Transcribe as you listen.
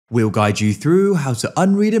We'll guide you through how to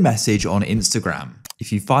unread a message on Instagram.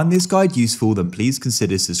 If you find this guide useful, then please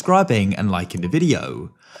consider subscribing and liking the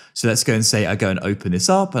video. So let's go and say I go and open this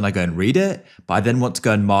up and I go and read it, but I then want to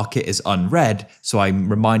go and mark it as unread, so I'm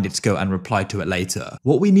reminded to go and reply to it later.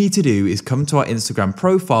 What we need to do is come to our Instagram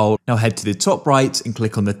profile, now head to the top right and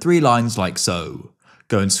click on the 3 lines like so.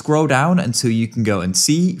 Go and scroll down until you can go and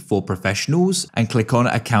see for professionals and click on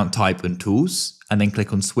account type and tools, and then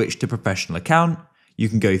click on switch to professional account. You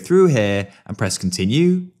can go through here and press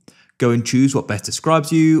continue. Go and choose what best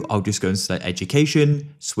describes you. I'll just go and select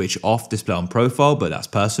education, switch off display on profile, but that's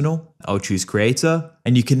personal. I'll choose creator,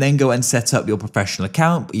 and you can then go and set up your professional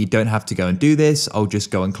account, but you don't have to go and do this. I'll just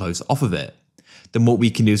go and close off of it. Then what we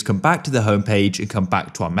can do is come back to the home page and come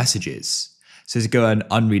back to our messages. So to go and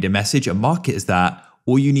unread a message and mark it as that,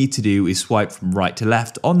 all you need to do is swipe from right to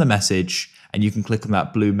left on the message, and you can click on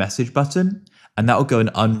that blue message button, and that will go and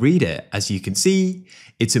unread it. As you can see,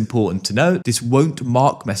 it's important to note this won't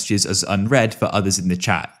mark messages as unread for others in the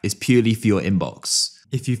chat. It's purely for your inbox.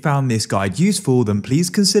 If you found this guide useful, then please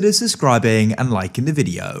consider subscribing and liking the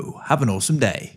video. Have an awesome day.